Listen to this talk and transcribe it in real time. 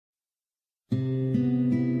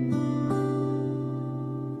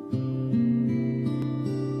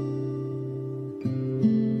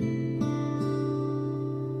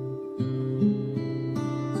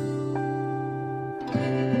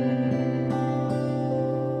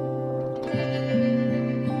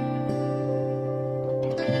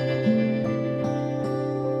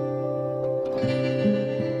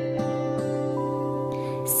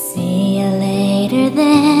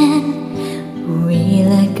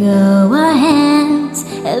go our hands,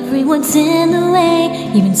 everyone's in the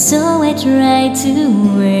way. Even so I try to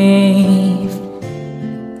wave,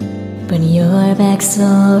 but your back's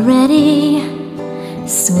already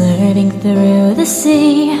swerving through the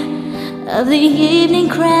sea of the evening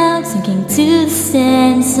crowd, sinking to the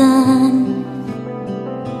setting sun.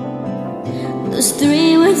 Those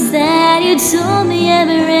 3 words that you told me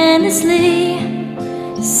ever endlessly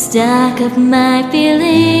stuck up my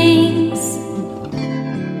feelings.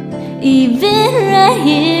 Even right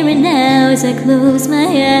here and now as I close my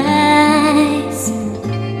eyes,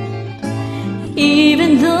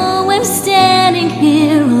 even though I'm standing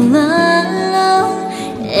here alone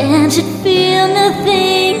and should feel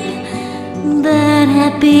nothing but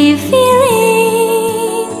happy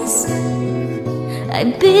feelings, I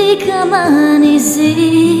become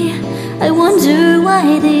uneasy. I wonder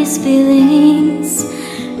why these feelings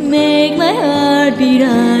make my heart beat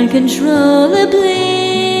uncontrollably.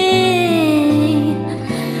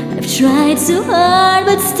 I've tried so hard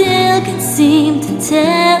but still can't seem to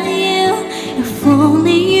tell you. If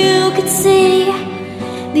only you could see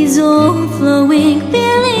these overflowing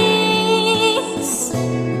feelings.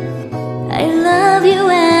 I love you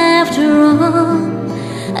after all,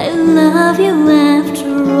 I love you after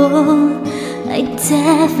all, I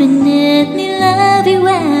definitely love you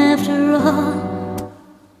after all.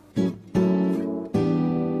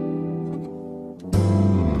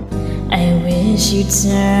 I wish you'd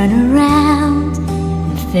turn around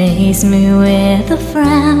and face me with a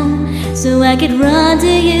frown, so I could run to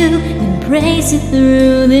you, embrace you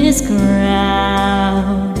through this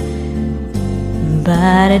crowd.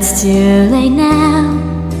 But it's too late now,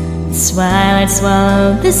 that's why I'd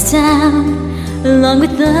swallow this town, along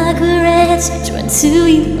with the courage to run to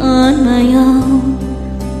you on my own.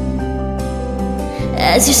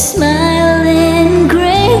 As your smiling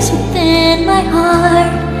grace within my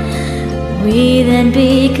heart, we then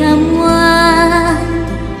become one.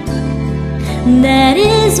 That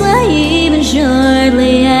is why even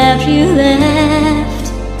shortly after you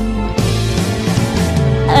left,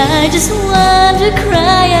 I just want to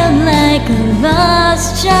cry out like a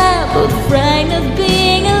lost child, both frightened of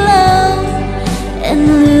being alone and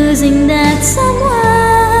losing that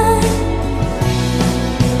someone.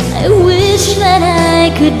 I wish that I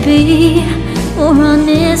could be more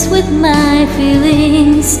honest with my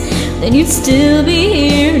feelings, then you'd still be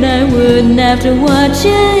here and I wouldn't have to watch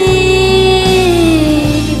you leave.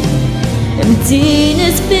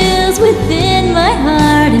 Emptiness fills within my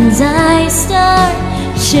heart and I start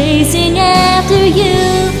chasing after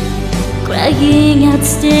you, crying out,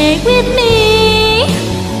 stay with me.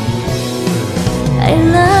 I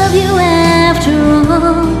love you after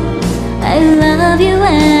all, I love you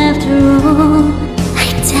after all, I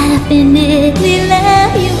definitely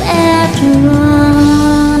love you